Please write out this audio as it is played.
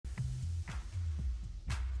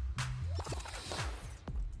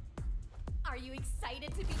you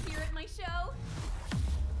excited to be here at my show?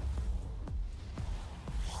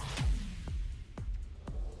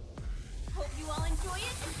 Hope you all enjoy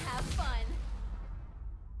it and have fun.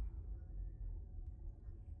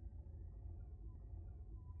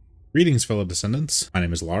 Greetings, fellow Descendants. My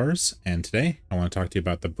name is Larze, and today I want to talk to you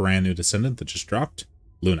about the brand new Descendant that just dropped,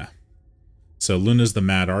 Luna. So Luna's the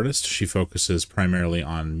mad artist. She focuses primarily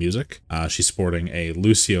on music. She's sporting a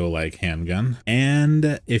Lucio-like handgun.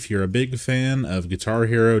 And if you're a big fan of Guitar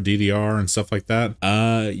Hero, DDR, and stuff like that,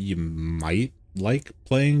 you might like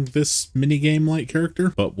playing this minigame-like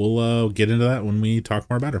character, but we'll get into that when we talk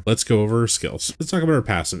more about her. Let's go over her skills. Let's talk about her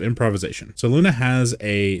passive, improvisation. So Luna has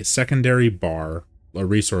a secondary bar, a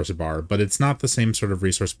resource bar, but it's not the same sort of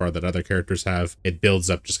resource bar that other characters have. It builds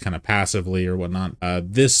up just kind of passively or whatnot.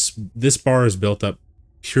 This bar is built up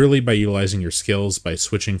purely by utilizing your skills, by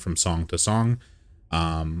switching from song to song,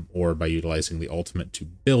 or by utilizing the ultimate to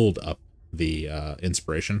build up the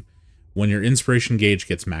inspiration. When your inspiration gauge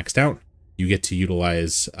gets maxed out, you get to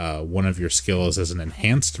utilize one of your skills as an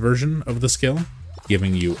enhanced version of the skill,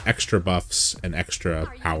 giving you extra buffs and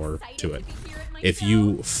extra power to it. If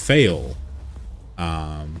you fail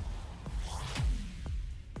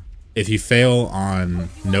on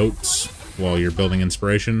notes while you're building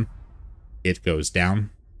inspiration, it goes down.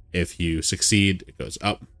 If you succeed, it goes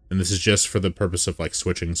up. And this is just for the purpose of like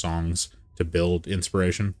switching songs to build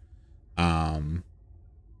inspiration.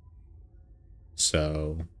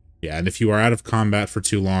 So yeah, and if you are out of combat for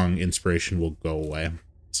too long, inspiration will go away.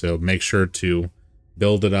 So make sure to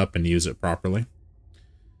build it up and use it properly.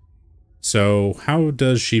 So how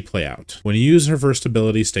does she play out? When you use her first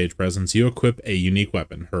ability, Stage Presence, you equip a unique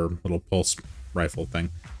weapon, her little pulse rifle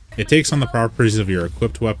thing. It takes on the properties of your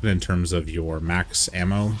equipped weapon in terms of your max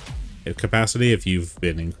ammo capacity. If you've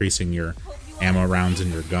been increasing your ammo rounds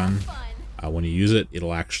in your gun, when you use it,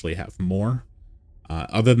 it'll actually have more.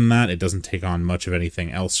 Other than that, it doesn't take on much of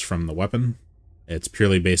anything else from the weapon. It's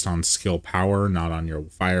purely based on skill power, not on your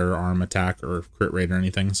firearm attack or crit rate or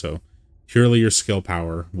anything, so purely your skill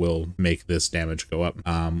power will make this damage go up.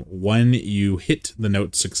 When you hit the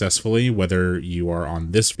note successfully, whether you are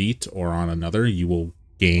on this beat or on another, you will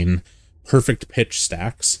gain perfect pitch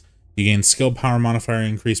stacks. You gain skill power modifier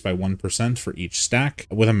increase by 1% for each stack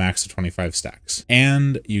with a max of 25 stacks.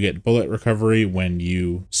 And you get bullet recovery when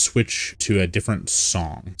you switch to a different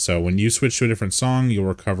song. So when you switch to a different song, you'll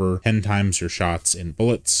recover 10 times your shots in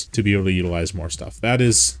bullets to be able to utilize more stuff. That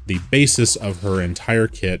is the basis of her entire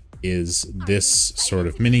kit, is this sort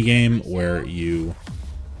of mini game where you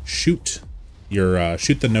shoot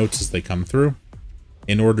the notes as they come through.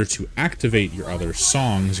 In order to activate your other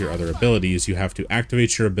songs, your other abilities, you have to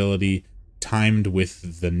activate your ability timed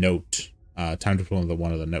with the note, timed with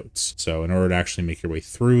one of the notes. So in order to actually make your way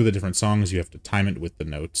through the different songs, you have to time it with the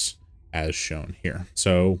notes as shown here.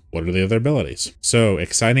 So what are the other abilities? So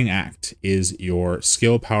Exciting Act is your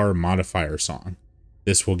skill power modifier song.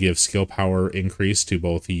 This will give skill power increase to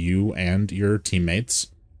both you and your teammates.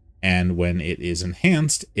 And when it is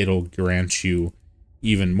enhanced, it'll grant you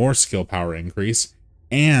even more skill power increase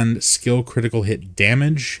and skill critical hit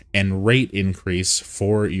damage and rate increase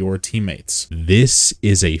for your teammates. This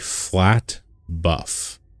is a flat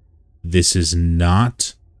buff. This is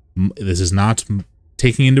not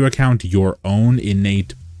taking into account your own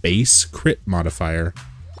innate base crit modifier.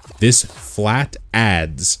 This flat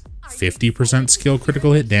adds 50% skill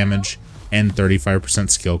critical hit damage and 35%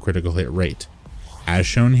 skill critical hit rate. As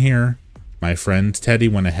shown here, my friend Teddy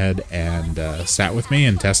went ahead and sat with me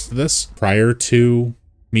and tested this. Prior to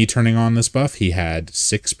me turning on this buff, he had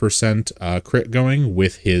 6% crit going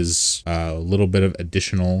with his little bit of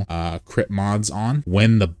additional crit mods on.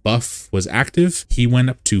 When the buff was active, he went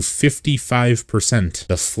up to 55%.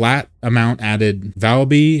 The flat amount added,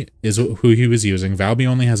 Valby is who he was using. Valby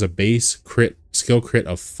only has a base skill crit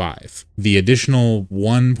of 5. The additional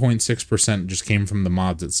 1.6% just came from the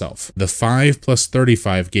mods itself. The 5 plus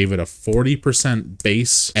 35 gave it a 40%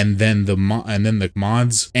 base, and then the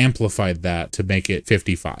mods amplified that to make it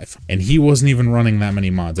 55. And he wasn't even running that many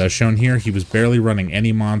mods. As shown here, he was barely running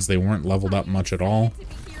any mods. They weren't leveled up much at all.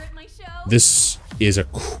 This is a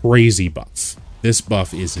crazy buff. This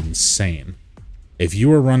buff is insane. If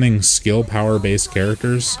you are running skill power based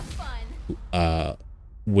characters,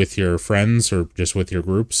 with your friends or just with your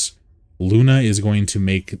groups, Luna is going to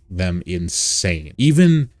make them insane.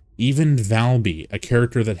 Even Valby, a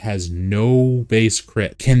character that has no base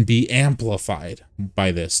crit, can be amplified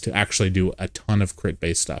by this to actually do a ton of crit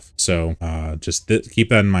based stuff. So just keep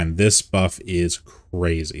that in mind. This buff is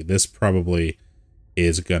crazy. This probably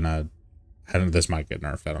is gonna, this might get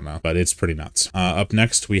nerfed, I don't know, but it's pretty nuts. Up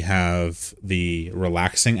next we have the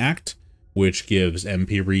Relaxing Act, which gives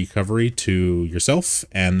MP recovery to yourself,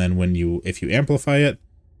 and then if you amplify it,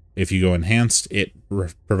 if you go enhanced, it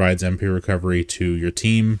provides MP recovery to your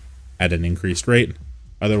team at an increased rate.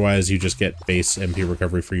 Otherwise, you just get base MP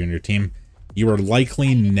recovery for you and your team. You are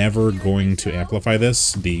likely never going to amplify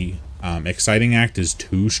this. The Exciting Act is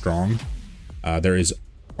too strong. There is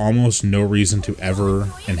almost no reason to ever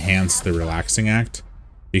enhance the Relaxing Act,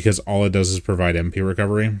 because all it does is provide MP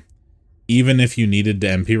recovery. Even if you needed the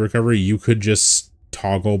MP recovery, you could just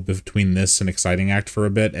toggle between this and Exciting Act for a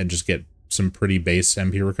bit and just get some pretty base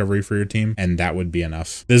MP recovery for your team, and that would be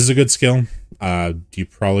enough. This is a good skill. You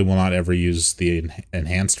probably will not ever use the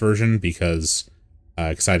enhanced version because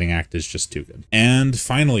Exciting Act is just too good. And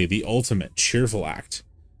finally, the ultimate, Cheerful Act.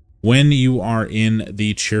 When you are in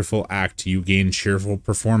the Cheerful Act, you gain cheerful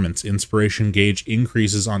performance. Inspiration gauge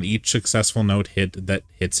increases on each successful note hit that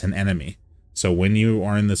hits an enemy. So when you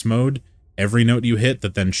are in this mode, every note you hit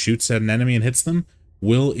that then shoots at an enemy and hits them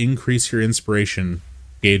will increase your inspiration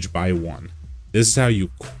gauge by 1. This is how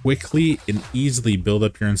you quickly and easily build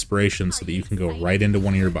up your inspiration so that you can go right into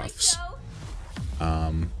one of your buffs.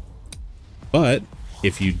 But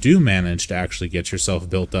if you do manage to actually get yourself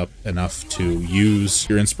built up enough to use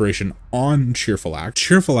your inspiration on Cheerful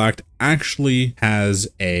Act actually has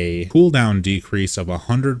a cooldown decrease of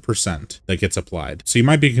 100% that gets applied. So you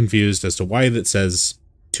might be confused as to why that says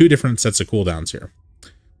 2 different sets of cooldowns here.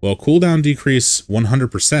 Well, cooldown decrease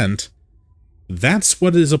 100%, that's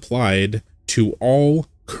what is applied to all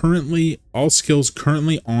skills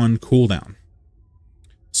currently on cooldown.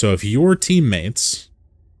 So if your teammates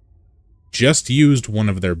just used one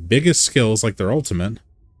of their biggest skills, like their ultimate,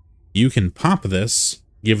 you can pop this,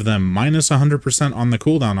 give them minus 100% on the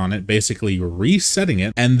cooldown on it, basically resetting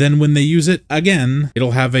it, and then when they use it again,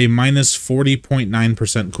 it'll have a minus 40.9%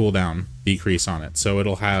 cooldown decrease on it. So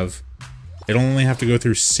it'll only have to go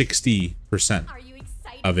through 60%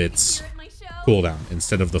 of its cooldown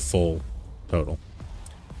instead of the full total.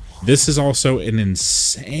 This is also an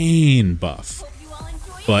insane buff,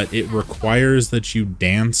 but it requires that you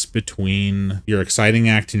dance between your Exciting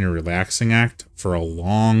Act and your Relaxing Act for a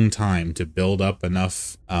long time to build up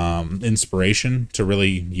enough inspiration to really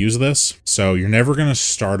use this. So you're never going to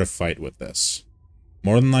start a fight with this.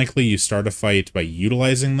 More than likely, you start a fight by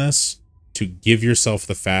utilizing this to give yourself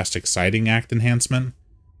the fast Exciting Act enhancement.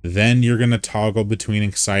 Then you're going to toggle between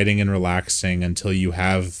Exciting and Relaxing until you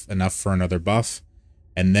have enough for another buff.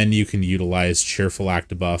 And then you can utilize Cheerful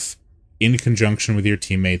Act buff in conjunction with your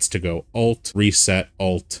teammates to go ult, reset,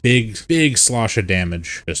 ult, big slosh of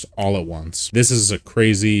damage just all at once. This is a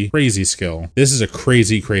crazy skill. This is a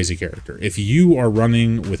crazy character. If you are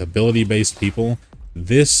running with ability-based people,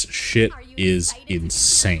 this shit is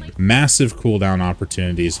insane. Massive cooldown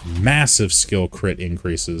opportunities, massive skill crit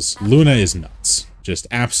increases. Luna is nuts. Just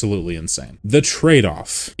absolutely insane. The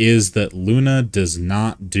trade-off is that Luna does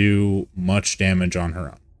not do much damage on her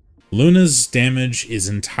own. Luna's damage is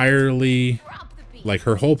entirely, like,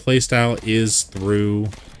 her whole playstyle is through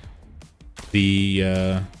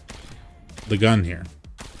the gun here.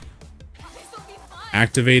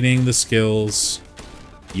 Activating the skills,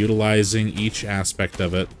 utilizing each aspect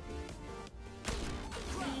of it,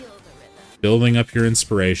 building up your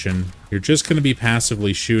inspiration. You're just going to be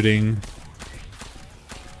passively shooting,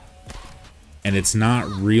 and it's not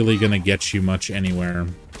really going to get you much anywhere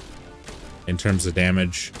in terms of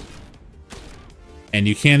damage. And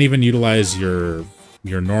you can't even utilize your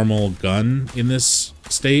normal gun in this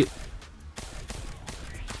state.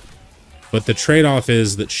 But the trade-off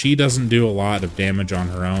is that she doesn't do a lot of damage on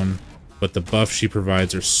her own, but the buffs she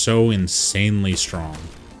provides are so insanely strong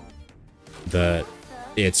that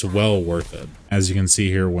it's well worth it. As you can see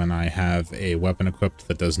here, when I have a weapon equipped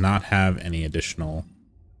that does not have any additional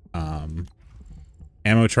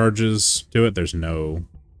ammo charges to it, there's no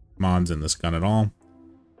mods in this gun at all.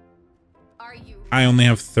 I only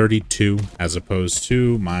have 32 as opposed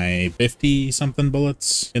to my 50-something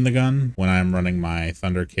bullets in the gun when I'm running my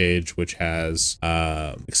Thunder Cage, which has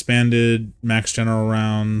expanded max general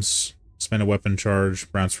rounds, expanded weapon charge,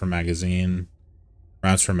 rounds per magazine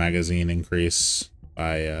increase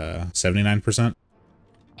by 79%.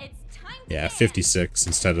 Yeah, 56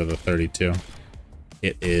 instead of the 32.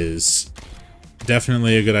 It is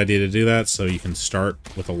definitely a good idea to do that so you can start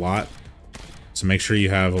with a lot. So make sure you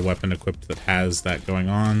have a weapon equipped that has that going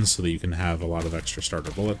on so that you can have a lot of extra starter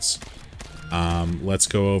bullets. Let's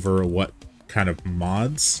go over what kind of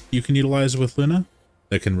mods you can utilize with Luna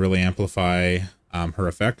that can really amplify her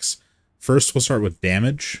effects. First, we'll start with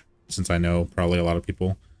damage, since I know probably a lot of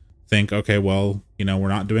people think, okay, well, you know, we're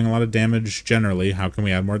not doing a lot of damage generally. How can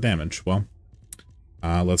we add more damage? Well,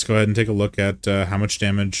 Let's go ahead and take a look at how much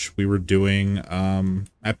damage we were doing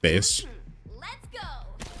at base. Let's go.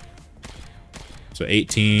 So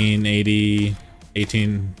 18, 80,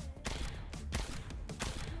 18.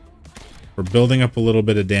 We're building up a little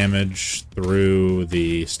bit of damage through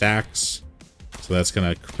the stacks, so that's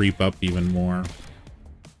going to creep up even more.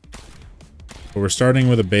 But we're starting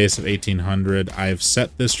with a base of 1800. I've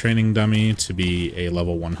set this training dummy to be a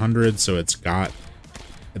level 100, so it's got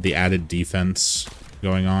the added defense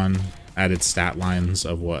going on, added stat lines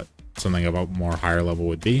of what something about more higher level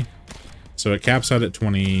would be. So it caps out at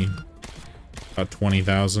 20, about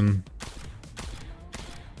 20,000,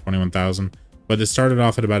 21,000, but it started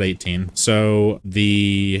off at about 18. So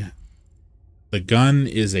the gun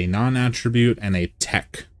is a non-attribute and a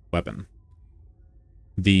tech weapon.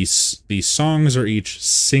 These songs are each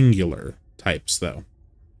singular types, though.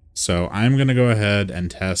 So I'm going to go ahead and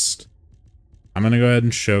test. I'm going to go ahead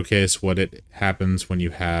and showcase what it happens when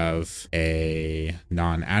you have a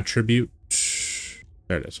non-attribute.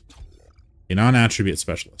 There it is. A non-attribute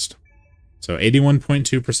specialist. So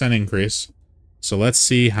 81.2% increase. So let's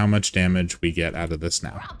see how much damage we get out of this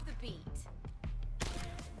now. Drop the beat.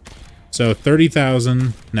 So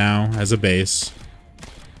 30,000 now as a base.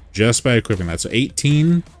 Just by equipping that. So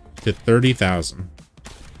 18 to 30,000.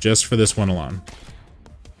 Just for this one alone.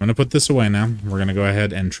 I'm going to put this away now. We're going to go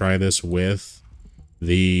ahead and try this with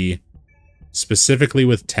specifically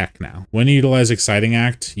with tech now. When you utilize Exciting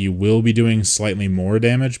Act, you will be doing slightly more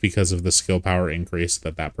damage because of the skill power increase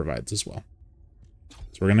that provides as well.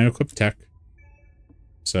 So we're going to equip tech.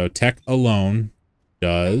 So tech alone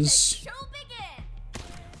does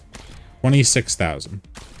 26,000.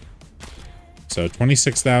 So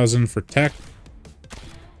 26,000 for tech,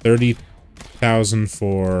 30,000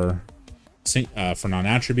 for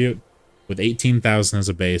non-attribute, with 18,000 as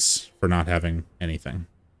a base for not having anything.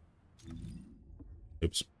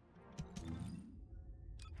 Oops.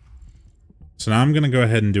 So now I'm going to go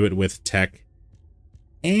ahead and do it with tech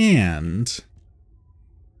and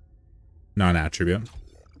non-attribute.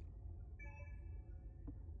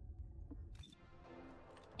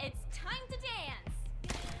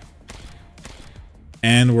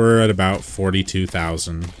 And we're at about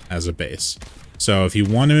 42,000 as a base. So if you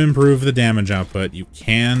want to improve the damage output, you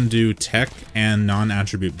can do tech and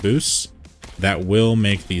non-attribute boosts. That will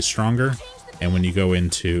make these stronger. And when you go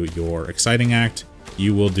into your Exciting Act,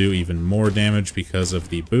 you will do even more damage because of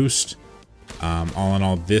the boost. All in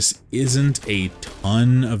all, this isn't a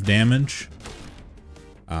ton of damage.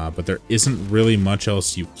 But there isn't really much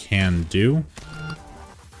else you can do.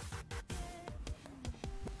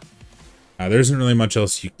 There isn't really much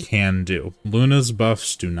else you can do. Luna's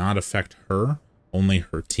buffs do not affect her, only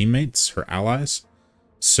her teammates, her allies.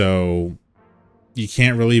 So you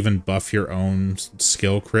can't really even buff your own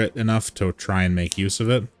skill crit enough to try and make use of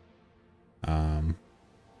it. I'll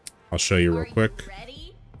show you real quick.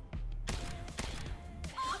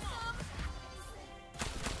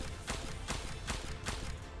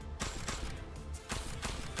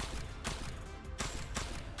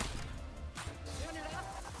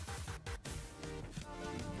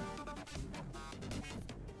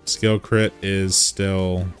 Skill crit is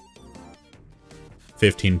still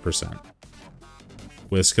 15%.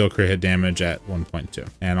 With skill crit hit damage at 1.2.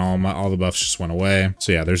 And all the buffs just went away.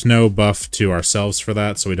 So yeah, there's no buff to ourselves for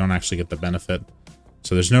that, so we don't actually get the benefit.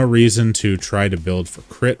 So there's no reason to try to build for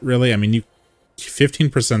crit, really. I mean,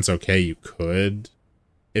 15%'s okay, you could,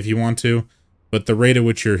 if you want to. But the rate at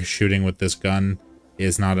which you're shooting with this gun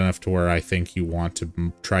is not enough to where I think you want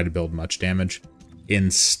to try to build much damage.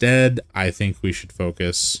 Instead, I think we should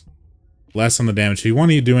focus less on the damage. If you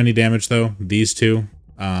want to do any damage, though, these two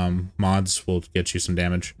mods will get you some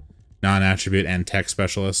damage. Non-attribute and tech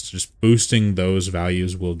specialist. Just boosting those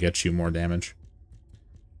values will get you more damage.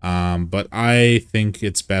 But I think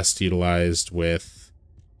it's best utilized with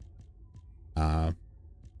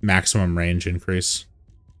maximum range increase.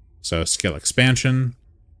 So skill expansion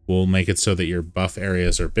will make it so that your buff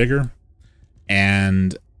areas are bigger.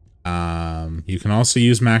 And you can also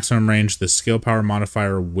use maximum range. The skill power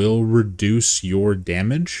modifier will reduce your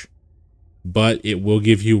damage, but it will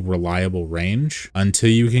give you reliable range until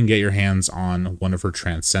you can get your hands on one of her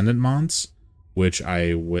transcendent mods, which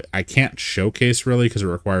I can't showcase really because it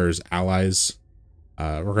requires allies,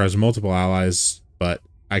 requires multiple allies, but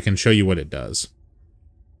I can show you what it does.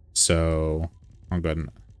 So I'll go ahead and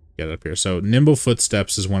get it up here. So Nimble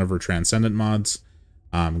Footsteps is one of her transcendent mods.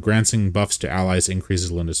 Granting buffs to allies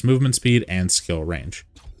increases Luna's movement speed and skill range.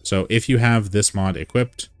 So if you have this mod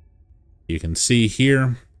equipped, you can see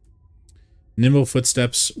here, Nimble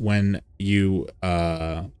Footsteps, when you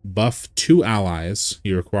buff 2 allies.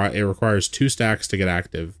 It requires 2 stacks to get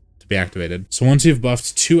active, to be activated. So once you've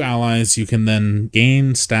buffed 2 allies, you can then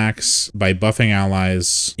gain stacks by buffing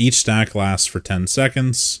allies. Each stack lasts for 10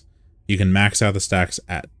 seconds. You can max out the stacks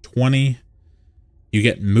at 20. You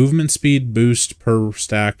get movement speed boost per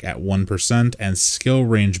stack at 1% and skill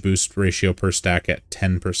range boost ratio per stack at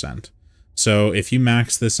 10%. So if you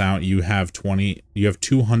max this out, you have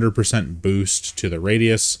 200% boost to the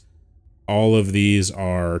radius. All of these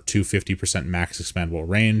are 250% max expandable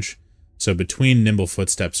range. So between Nimble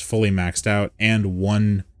Footsteps fully maxed out and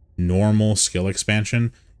 1 normal skill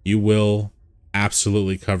expansion, you will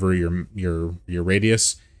absolutely cover your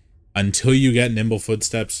radius. Until you get Nimble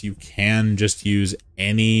Footsteps, you can just use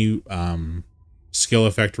any skill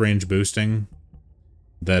effect range boosting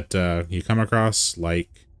that you come across, like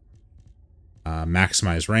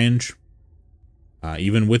maximize range.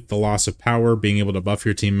 Even with the loss of power, being able to buff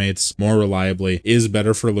your teammates more reliably is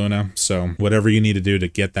better for Luna. So whatever you need to do to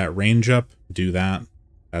get that range up, do that.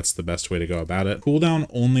 That's the best way to go about it. Cooldown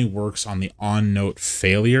only works on the on-note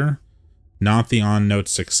failure, not the on-note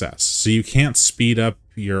success. So you can't speed up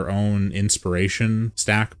your own inspiration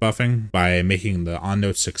stack buffing by making the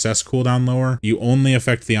on-note success cooldown lower. You only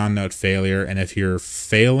affect the on-note failure, and if you're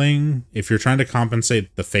failing, if you're trying to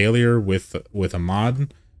compensate the failure with a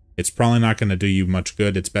mod, it's probably not going to do you much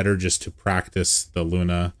good. It's better just to practice the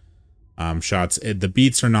Luna shots. The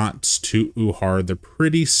beats are not too hard. They're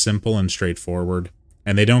pretty simple and straightforward,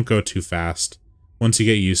 and they don't go too fast. Once you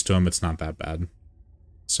get used to them, it's not that bad.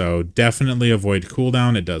 So definitely avoid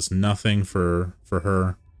cooldown. It does nothing for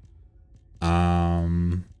her.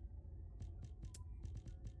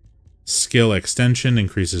 Skill extension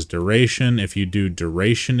increases duration. If you do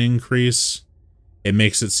duration increase, it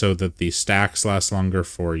makes it so that the stacks last longer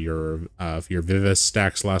for your Vivis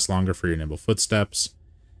stacks last longer for your Nimble Footsteps.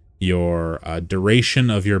 Your duration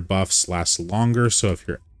of your buffs lasts longer. So if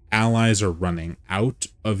your allies are running out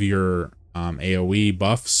of your AoE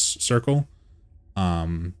buffs circle,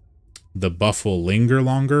 the buff will linger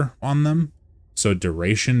longer on them. So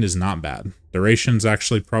duration is not bad. Duration is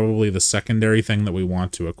actually probably the secondary thing that we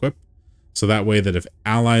want to equip. So that way that if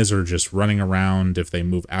allies are just running around, if they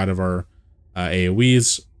move out of our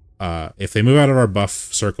AoEs, if they move out of our buff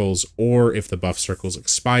circles, or if the buff circles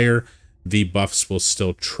expire, the buffs will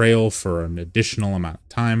still trail for an additional amount of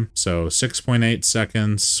time. So 6.8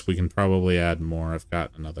 seconds. We can probably add more. I've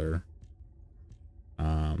got another...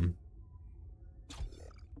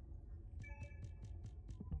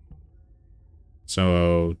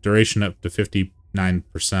 So duration up to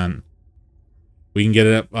 59%. We can get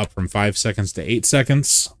it up from 5 seconds to 8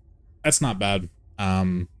 seconds. That's not bad.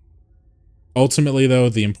 Ultimately, though,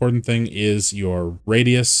 the important thing is your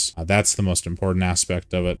radius. That's the most important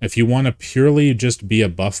aspect of it. If you want to purely just be a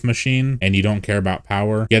buff machine and you don't care about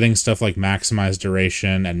power, getting stuff like maximize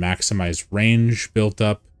duration and maximize range built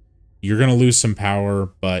up, you're going to lose some power,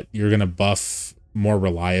 but you're going to buff more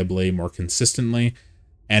reliably, more consistently.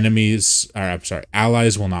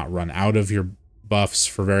 Allies will not run out of your buffs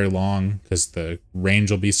for very long because the range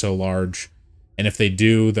will be so large. And if they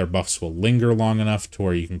do, their buffs will linger long enough to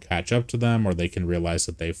where you can catch up to them, or they can realize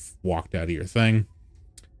that they've walked out of your thing.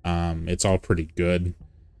 It's all pretty good.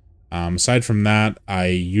 Aside from that, I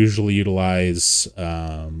usually utilize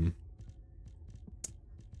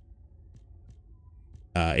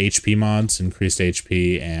HP mods. Increased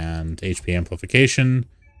HP and HP amplification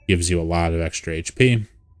gives you a lot of extra HP.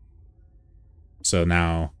 So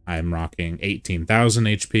now I'm rocking 18,000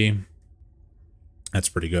 HP. That's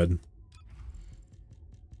pretty good.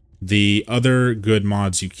 The other good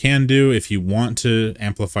mods you can do if you want to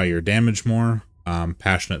amplify your damage more,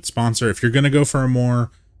 Passionate Sponsor. If you're going to go for a more,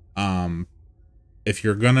 if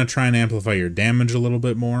you're going to try and amplify your damage a little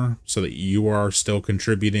bit more so that you are still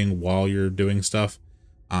contributing while you're doing stuff,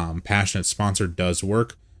 Passionate Sponsor does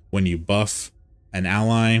work. When you buff an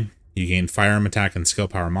ally, you gain firearm attack and skill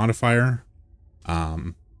power modifier,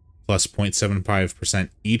 plus 0.75%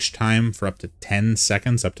 each time for up to 10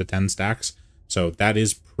 seconds, up to 10 stacks. So that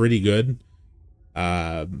is pretty good.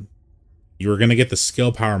 You're going to get the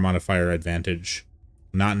skill power modifier advantage,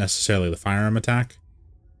 not necessarily the firearm attack,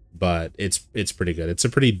 but it's pretty good. It's a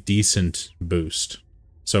pretty decent boost.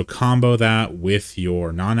 So combo that with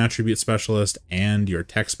your non-attribute specialist and your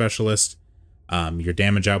tech specialist, your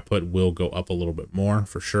damage output will go up a little bit more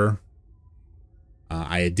for sure.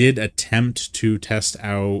 I did attempt to test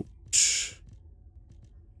out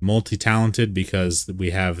multi-talented because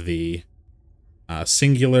we have the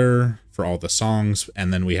singular for all the songs,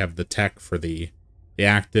 and then we have the tech for the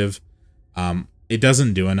active. It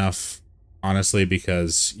doesn't do enough, honestly,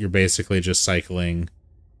 because you're basically just cycling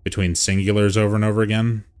between singulars over and over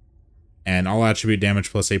again. And all attribute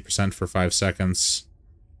damage plus 8% for 5 seconds.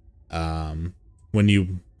 When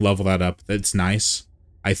you level that up, that's nice.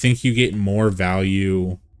 I think you get more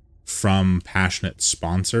value from Passionate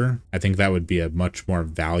Sponsor. I think that would be a much more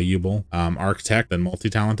valuable architect than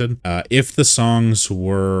Multi-Talented. If the songs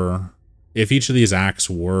were... If each of these acts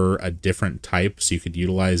were a different type, so you could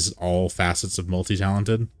utilize all facets of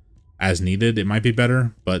Multi-Talented as needed, it might be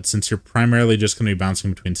better. But since you're primarily just going to be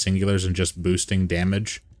bouncing between singulars and just boosting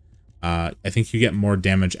damage, I think you get more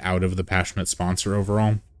damage out of the Passionate Sponsor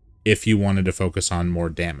overall if you wanted to focus on more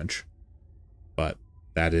damage. But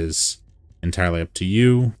that is entirely up to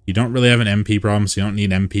you. You don't really have an MP problem, so you don't need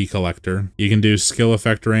MP Collector. You can do skill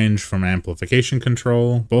effect range from Amplification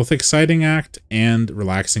Control. Both Exciting Act and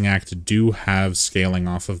Relaxing Act do have scaling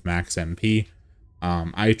off of max MP.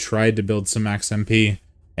 I tried to build some max MP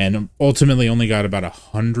and ultimately only got about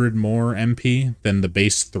 100 more MP than the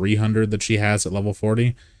base 300 that she has at level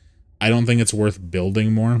 40. I don't think it's worth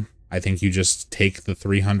building more. I think you just take the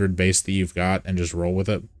 300 base that you've got and just roll with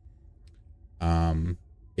it.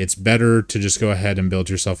 It's better to just go ahead and build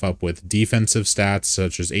yourself up with defensive stats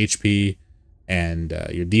such as HP and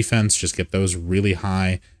your defense. Just get those really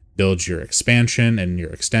high. Build your expansion and your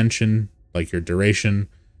extension, like your duration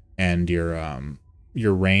and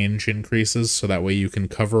your range increases, so that way you can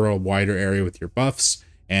cover a wider area with your buffs,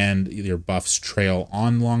 and your buffs trail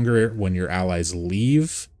on longer when your allies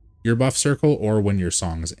leave your buff circle or when your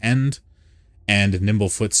songs end. And Nimble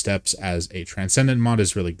Footsteps as a Transcendent mod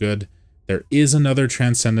is really good. There is another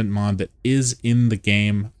Transcendent mod that is in the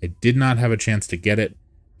game. I did not have a chance to get it,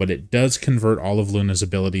 but it does convert all of Luna's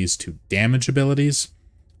abilities to damage abilities.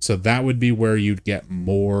 So that would be where you'd get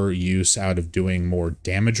more use out of doing more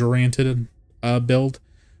damage-oriented build.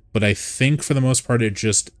 But I think for the most part, it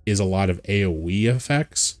just is a lot of AoE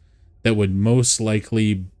effects that would most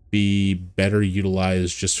likely be better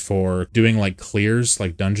utilized just for doing like clears,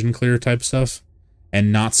 like dungeon clear type stuff,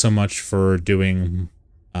 and not so much for doing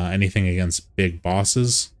anything against big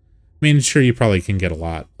bosses. I mean, sure, you probably can get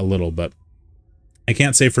a little, but I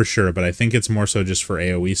can't say for sure, but I think it's more so just for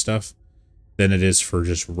AoE stuff than it is for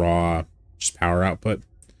just raw, just power output.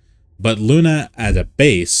 But Luna as a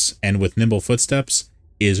base and with Nimble Footsteps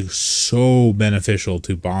is so beneficial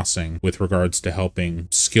to bossing with regards to helping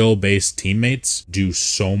skill-based teammates do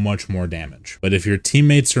so much more damage. But if your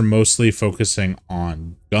teammates are mostly focusing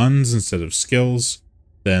on guns instead of skills,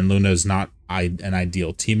 then Luna is not an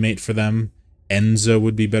ideal teammate for them. Enzo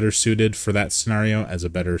would be better suited for that scenario as a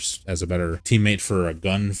better teammate for a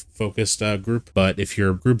gun-focused group. But if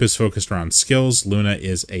your group is focused around skills, Luna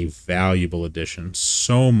is a valuable addition.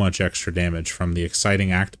 So much extra damage from the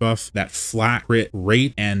Exciting Act buff. That flat crit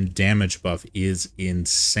rate and damage buff is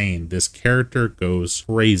insane. This character goes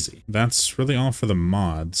crazy. That's really all for the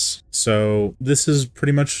mods. So this is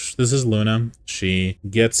Luna. She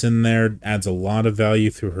gets in there, adds a lot of value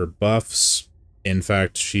through her buffs. In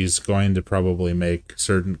fact, she's going to probably make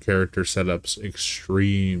certain character setups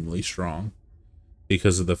extremely strong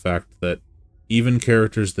because of the fact that even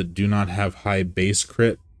characters that do not have high base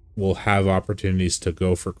crit will have opportunities to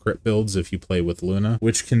go for crit builds if you play with Luna,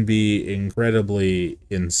 which can be incredibly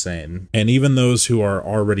insane. And even those who are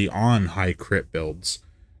already on high crit builds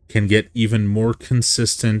can get even more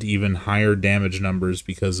consistent, even higher damage numbers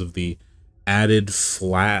because of the added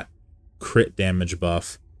flat crit damage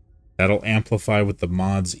buff. That'll amplify with the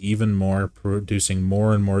mods even more, producing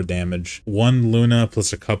more and more damage. One Luna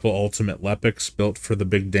plus a couple ultimate Lepics built for the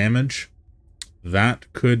big damage.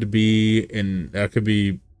 That could be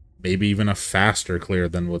maybe even a faster clear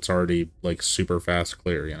than what's already like super fast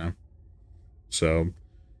clear, you know? So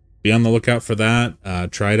be on the lookout for that.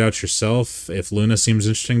 Try it out yourself. If Luna seems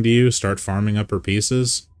interesting to you, start farming up her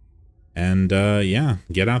pieces. And yeah,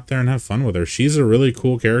 get out there and have fun with her. She's a really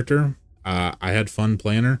cool character. I had fun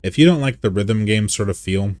playing her. If you don't like the rhythm game sort of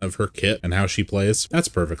feel of her kit and how she plays, that's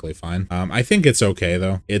perfectly fine. I think it's okay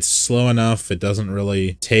though. It's slow enough. It doesn't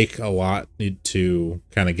really take a lot to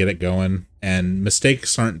kind of get it going, and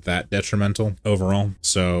mistakes aren't that detrimental overall.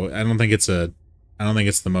 So I don't think it's the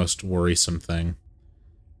most worrisome thing.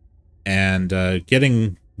 And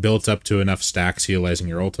getting built up to enough stacks utilizing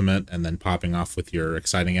your ultimate and then popping off with your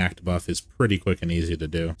Exciting Act buff is pretty quick and easy to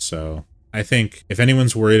do. So I think if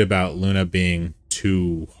anyone's worried about Luna being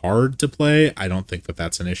too hard to play, I don't think that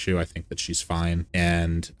that's an issue. I think that she's fine.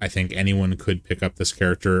 And I think anyone could pick up this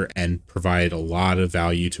character and provide a lot of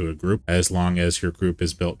value to a group as long as your group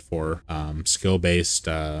is built for skill-based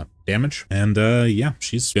damage. And yeah,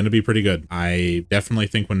 she's going to be pretty good. I definitely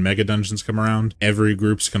think when Mega Dungeons come around, every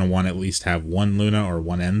group's going to want to at least have one Luna or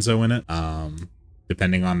one Enzo in it.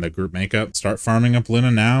 depending on the group makeup. Start farming up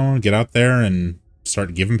Luna now, get out there and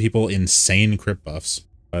start giving people insane crit buffs.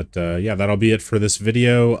 But yeah, that'll be it for this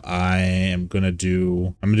video. I'm gonna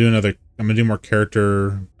do more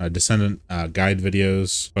character descendant guide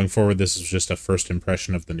videos going forward. This is just a first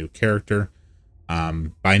impression of the new character.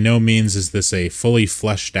 By no means is this a fully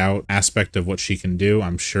fleshed out aspect of what she can do.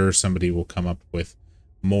 I'm sure somebody will come up with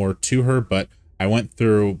more to her, but I went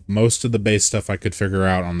through most of the base stuff I could figure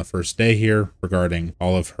out on the first day here regarding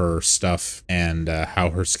all of her stuff and how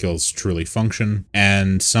her skills truly function.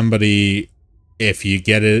 And somebody, if you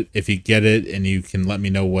get it and you can let me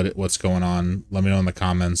know what's going on, let me know in the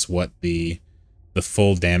comments what the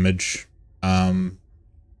full damage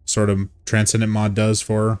sort of transcendent mod does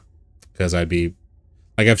for her, because I'd be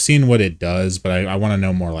like, I've seen what it does, but I want to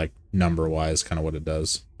know more like number wise kind of what it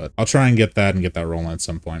does. But I'll try and get that rolling at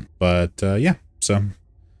some point. But yeah, so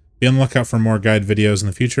be on the lookout for more guide videos in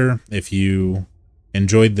the future. If you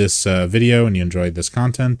enjoyed this video and you enjoyed this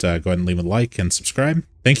content, go ahead and leave a like and subscribe.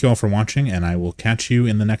 Thank you all for watching, and I will catch you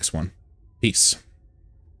in the next one. Peace.